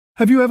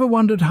Have you ever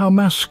wondered how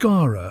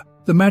mascara,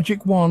 the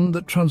magic wand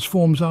that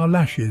transforms our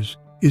lashes,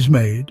 is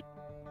made?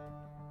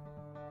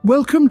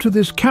 Welcome to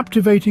this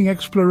captivating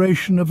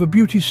exploration of a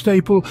beauty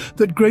staple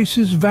that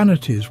graces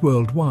vanities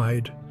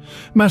worldwide.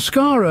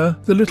 Mascara,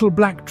 the little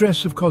black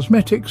dress of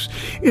cosmetics,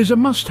 is a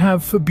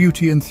must-have for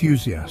beauty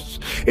enthusiasts.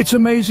 It's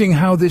amazing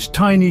how this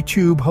tiny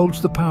tube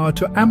holds the power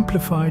to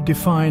amplify,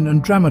 define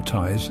and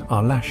dramatize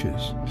our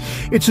lashes.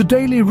 It's a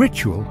daily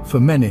ritual for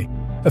many,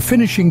 a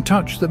finishing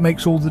touch that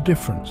makes all the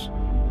difference.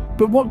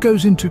 But what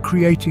goes into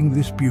creating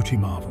this beauty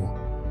marvel?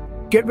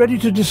 Get ready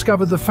to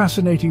discover the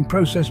fascinating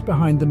process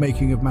behind the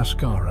making of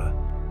mascara.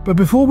 But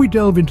before we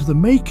delve into the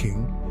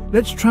making,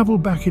 let's travel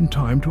back in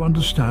time to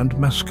understand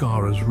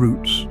mascara's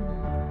roots.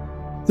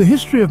 The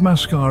history of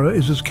mascara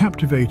is as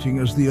captivating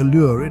as the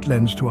allure it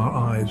lends to our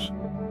eyes.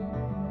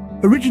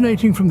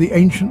 Originating from the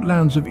ancient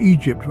lands of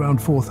Egypt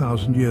around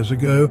 4,000 years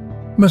ago,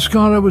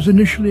 mascara was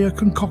initially a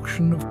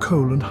concoction of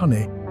kohl and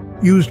honey,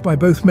 used by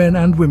both men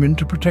and women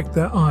to protect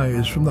their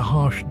eyes from the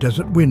harsh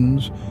desert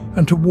winds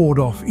and to ward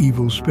off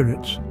evil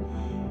spirits.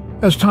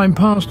 As time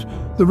passed,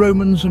 the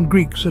Romans and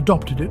Greeks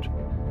adopted it,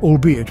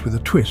 albeit with a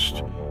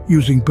twist,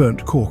 using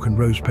burnt cork and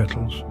rose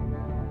petals.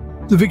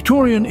 The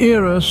Victorian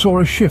era saw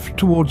a shift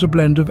towards a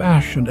blend of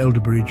ash and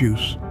elderberry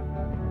juice.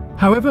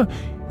 However,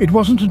 it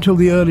wasn't until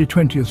the early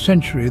 20th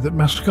century that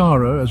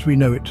mascara, as we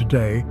know it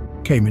today,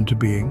 came into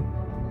being.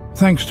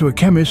 Thanks to a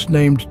chemist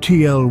named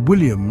T.L.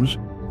 Williams,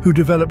 who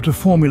developed a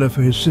formula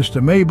for his sister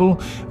Mabel,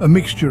 a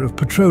mixture of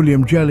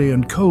petroleum jelly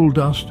and coal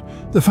dust,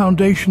 the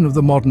foundation of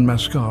the modern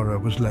mascara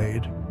was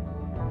laid.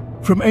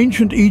 From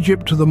ancient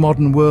Egypt to the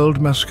modern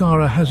world,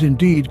 mascara has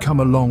indeed come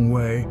a long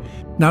way.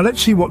 Now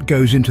let's see what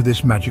goes into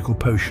this magical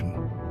potion.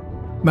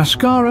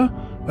 Mascara,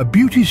 a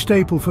beauty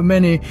staple for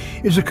many,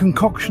 is a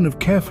concoction of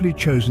carefully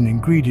chosen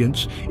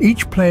ingredients,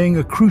 each playing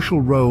a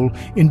crucial role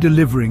in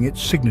delivering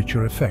its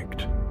signature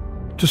effect.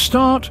 To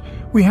start,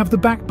 we have the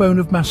backbone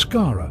of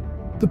mascara,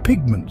 the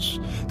pigments.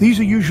 These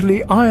are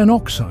usually iron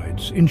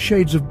oxides in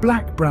shades of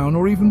black, brown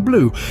or even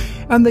blue,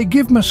 and they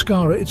give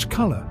mascara its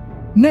color.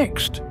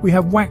 Next, we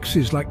have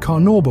waxes like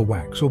carnauba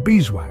wax or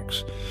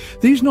beeswax.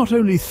 These not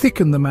only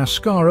thicken the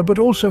mascara but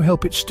also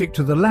help it stick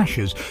to the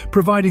lashes,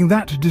 providing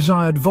that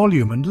desired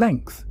volume and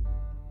length.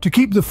 To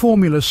keep the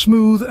formula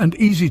smooth and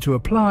easy to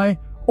apply,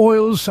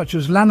 oils such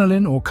as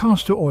lanolin or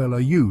castor oil are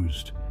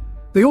used.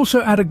 They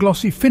also add a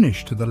glossy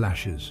finish to the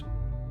lashes.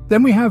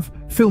 Then we have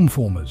film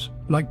formers,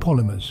 like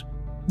polymers.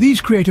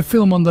 These create a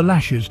film on the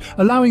lashes,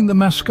 allowing the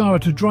mascara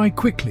to dry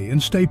quickly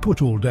and stay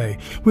put all day,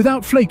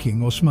 without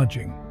flaking or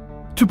smudging.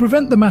 To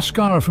prevent the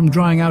mascara from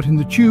drying out in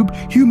the tube,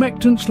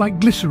 humectants like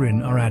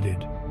glycerin are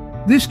added.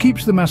 This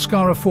keeps the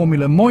mascara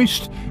formula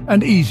moist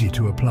and easy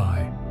to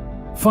apply.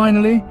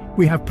 Finally,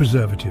 we have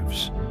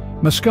preservatives.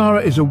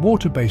 Mascara is a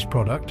water-based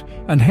product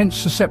and hence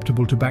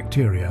susceptible to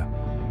bacteria.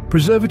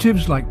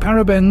 Preservatives like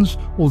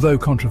parabens, although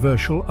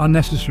controversial, are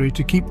necessary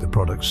to keep the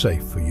product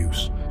safe for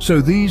use.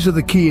 So these are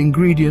the key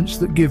ingredients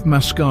that give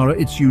mascara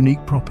its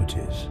unique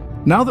properties.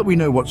 Now that we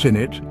know what's in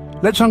it,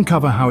 let's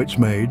uncover how it's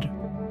made.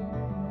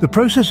 The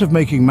process of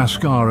making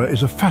mascara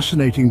is a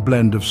fascinating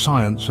blend of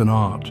science and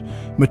art,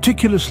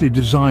 meticulously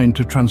designed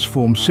to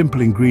transform simple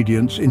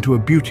ingredients into a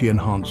beauty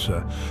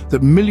enhancer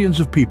that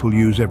millions of people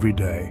use every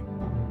day.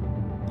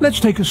 Let's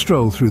take a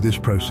stroll through this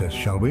process,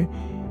 shall we?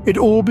 It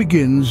all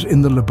begins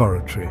in the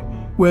laboratory,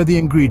 where the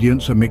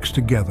ingredients are mixed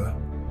together.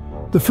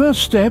 The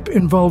first step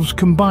involves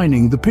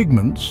combining the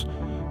pigments,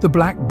 the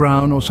black,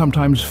 brown or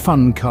sometimes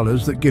fun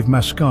colors that give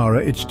mascara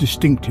its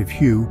distinctive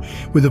hue,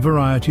 with a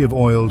variety of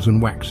oils and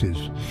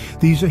waxes.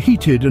 These are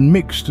heated and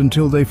mixed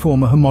until they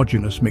form a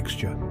homogeneous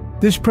mixture.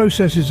 This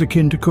process is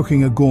akin to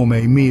cooking a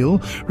gourmet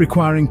meal,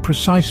 requiring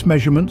precise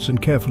measurements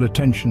and careful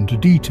attention to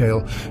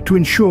detail to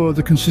ensure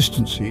the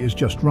consistency is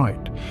just right.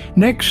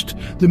 Next,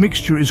 the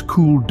mixture is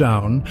cooled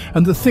down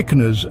and the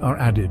thickeners are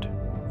added.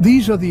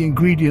 These are the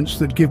ingredients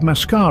that give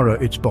mascara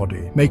its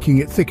body, making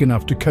it thick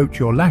enough to coat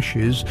your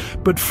lashes,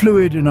 but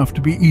fluid enough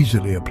to be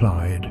easily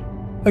applied.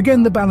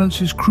 Again, the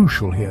balance is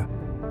crucial here.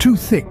 Too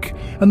thick,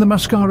 and the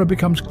mascara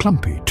becomes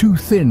clumpy. Too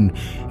thin,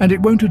 and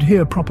it won't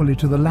adhere properly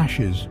to the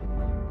lashes.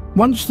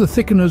 Once the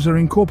thickeners are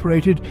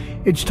incorporated,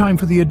 it's time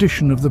for the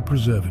addition of the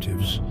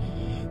preservatives.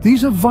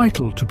 These are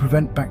vital to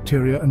prevent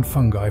bacteria and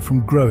fungi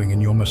from growing in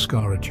your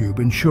mascara tube,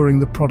 ensuring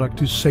the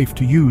product is safe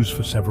to use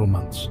for several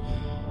months.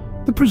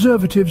 The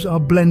preservatives are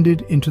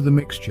blended into the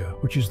mixture,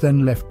 which is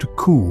then left to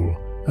cool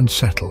and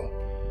settle.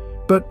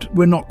 But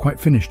we're not quite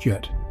finished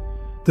yet.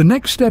 The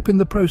next step in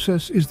the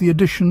process is the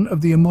addition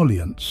of the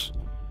emollients.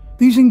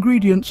 These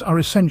ingredients are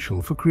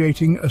essential for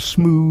creating a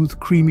smooth,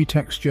 creamy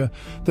texture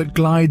that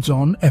glides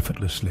on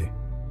effortlessly.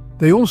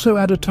 They also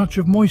add a touch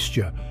of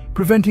moisture,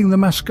 preventing the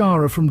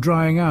mascara from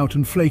drying out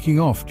and flaking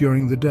off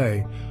during the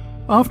day.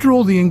 After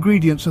all the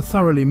ingredients are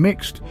thoroughly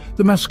mixed,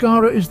 the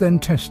mascara is then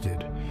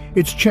tested.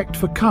 It's checked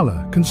for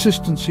color,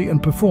 consistency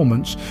and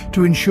performance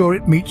to ensure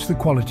it meets the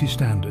quality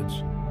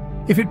standards.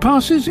 If it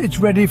passes, it's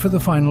ready for the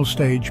final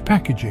stage,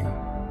 packaging.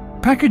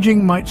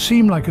 Packaging might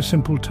seem like a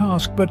simple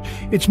task, but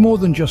it's more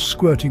than just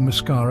squirting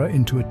mascara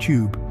into a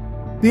tube.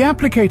 The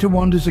applicator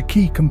wand is a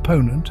key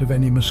component of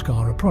any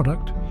mascara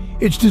product.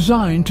 It's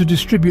designed to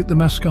distribute the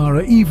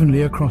mascara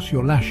evenly across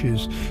your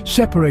lashes,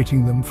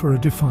 separating them for a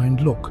defined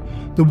look.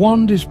 The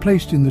wand is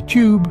placed in the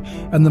tube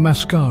and the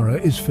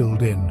mascara is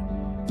filled in.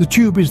 The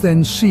tube is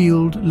then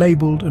sealed,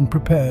 labelled and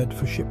prepared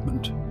for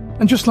shipment.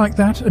 And just like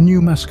that, a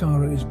new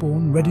mascara is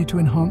born, ready to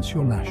enhance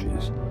your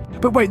lashes.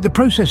 But wait, the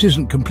process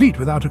isn't complete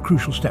without a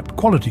crucial step: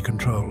 quality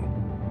control.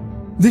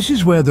 This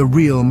is where the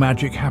real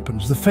magic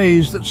happens, the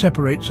phase that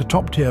separates a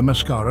top-tier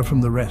mascara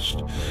from the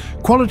rest.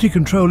 Quality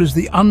control is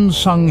the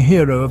unsung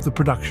hero of the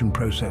production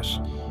process.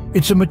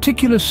 It's a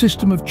meticulous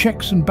system of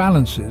checks and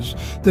balances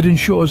that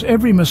ensures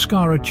every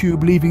mascara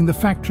tube leaving the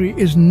factory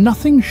is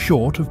nothing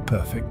short of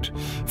perfect.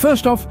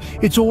 First off,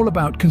 it's all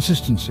about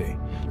consistency.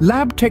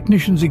 Lab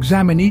technicians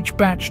examine each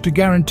batch to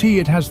guarantee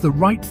it has the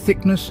right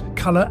thickness,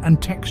 color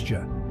and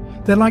texture.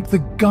 They're like the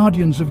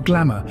guardians of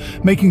glamour,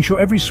 making sure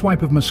every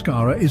swipe of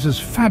mascara is as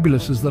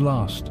fabulous as the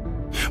last.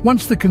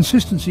 Once the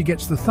consistency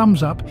gets the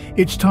thumbs up,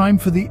 it's time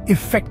for the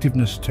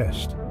effectiveness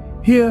test.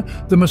 Here,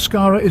 the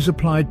mascara is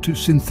applied to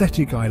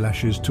synthetic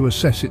eyelashes to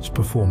assess its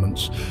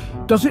performance.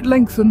 Does it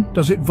lengthen?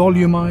 Does it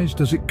volumize?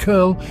 Does it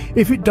curl?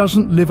 If it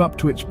doesn't live up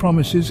to its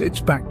promises, it's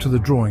back to the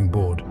drawing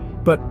board.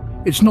 But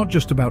it's not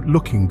just about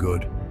looking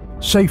good.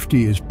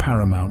 Safety is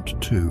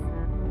paramount too.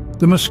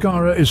 The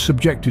mascara is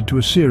subjected to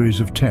a series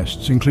of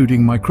tests,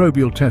 including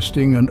microbial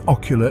testing and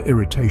ocular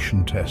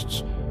irritation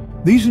tests.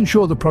 These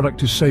ensure the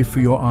product is safe for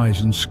your eyes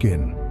and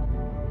skin.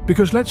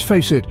 Because let's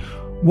face it,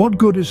 what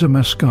good is a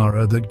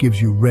mascara that gives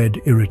you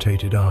red,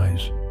 irritated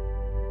eyes?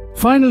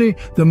 Finally,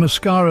 the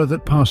mascara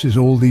that passes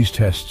all these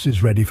tests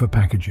is ready for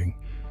packaging.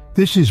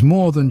 This is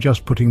more than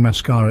just putting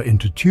mascara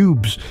into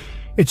tubes.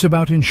 It's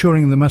about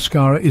ensuring the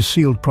mascara is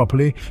sealed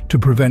properly to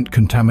prevent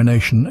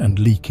contamination and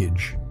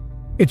leakage.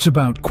 It's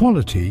about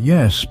quality,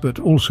 yes, but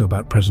also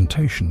about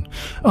presentation.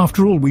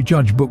 After all, we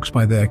judge books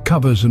by their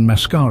covers and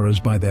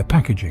mascaras by their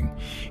packaging.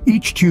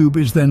 Each tube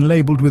is then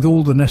labelled with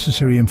all the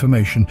necessary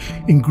information: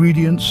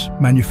 ingredients,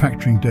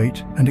 manufacturing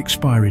date and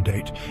expiry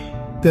date.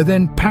 They're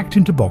then packed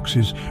into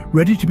boxes,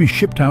 ready to be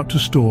shipped out to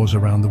stores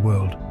around the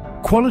world.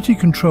 Quality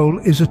control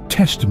is a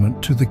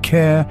testament to the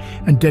care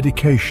and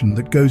dedication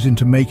that goes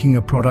into making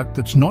a product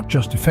that's not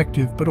just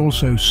effective, but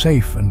also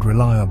safe and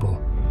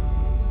reliable.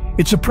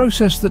 It's a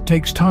process that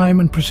takes time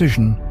and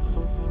precision,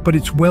 but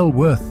it's well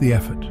worth the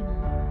effort.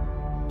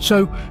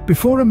 So,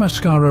 before a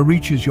mascara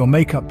reaches your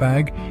makeup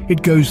bag,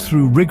 it goes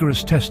through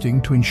rigorous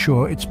testing to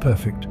ensure it's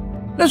perfect.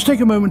 Let's take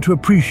a moment to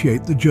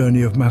appreciate the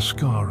journey of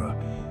mascara.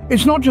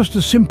 It's not just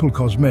a simple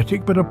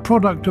cosmetic, but a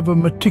product of a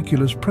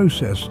meticulous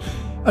process,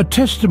 a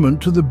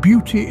testament to the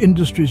beauty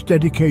industry's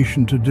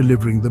dedication to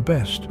delivering the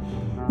best.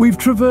 We've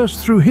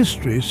traversed through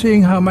history,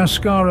 seeing how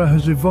mascara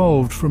has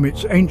evolved from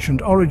its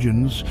ancient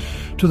origins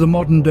to the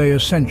modern-day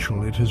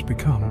essential it has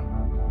become.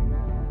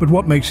 But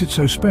what makes it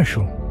so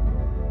special?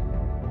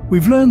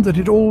 We've learned that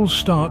it all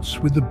starts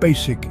with the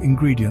basic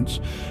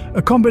ingredients,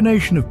 a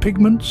combination of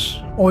pigments,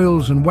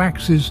 oils and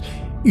waxes,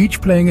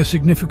 each playing a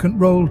significant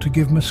role to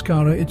give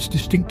mascara its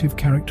distinctive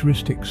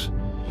characteristics.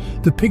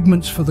 The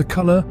pigments for the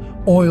color,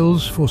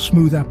 oils for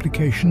smooth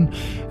application,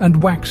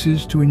 and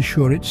waxes to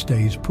ensure it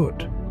stays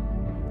put.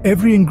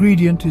 Every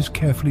ingredient is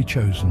carefully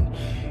chosen,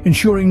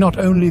 ensuring not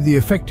only the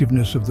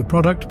effectiveness of the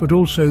product but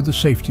also the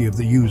safety of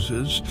the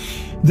users.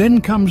 Then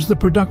comes the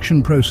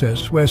production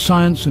process, where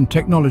science and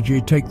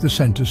technology take the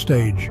center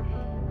stage.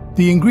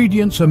 The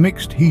ingredients are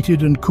mixed,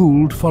 heated and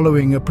cooled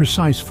following a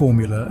precise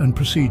formula and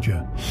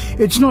procedure.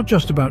 It's not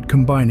just about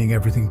combining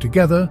everything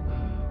together,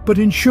 but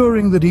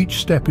ensuring that each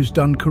step is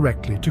done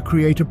correctly to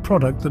create a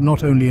product that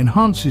not only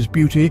enhances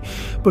beauty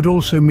but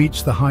also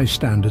meets the high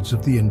standards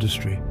of the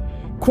industry.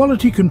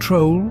 Quality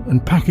control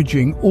and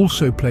packaging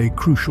also play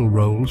crucial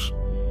roles.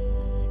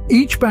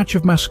 Each batch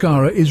of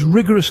mascara is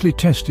rigorously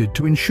tested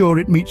to ensure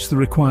it meets the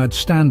required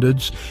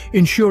standards,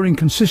 ensuring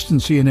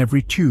consistency in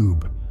every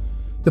tube.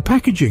 The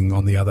packaging,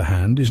 on the other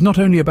hand, is not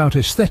only about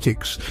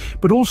aesthetics,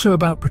 but also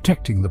about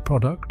protecting the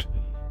product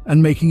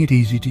and making it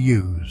easy to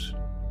use.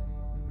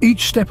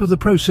 Each step of the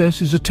process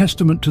is a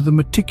testament to the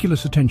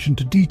meticulous attention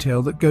to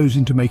detail that goes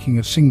into making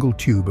a single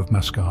tube of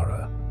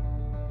mascara.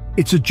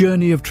 It's a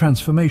journey of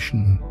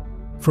transformation,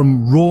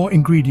 from raw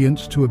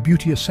ingredients to a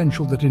beauty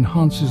essential that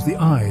enhances the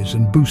eyes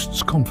and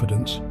boosts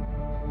confidence.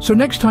 So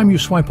next time you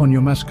swipe on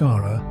your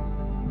mascara,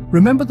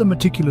 remember the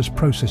meticulous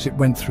process it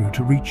went through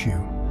to reach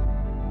you.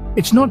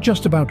 It's not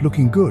just about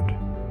looking good,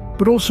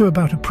 but also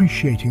about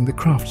appreciating the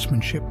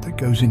craftsmanship that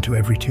goes into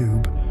every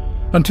tube.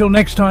 Until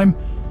next time,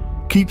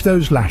 keep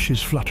those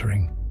lashes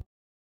fluttering.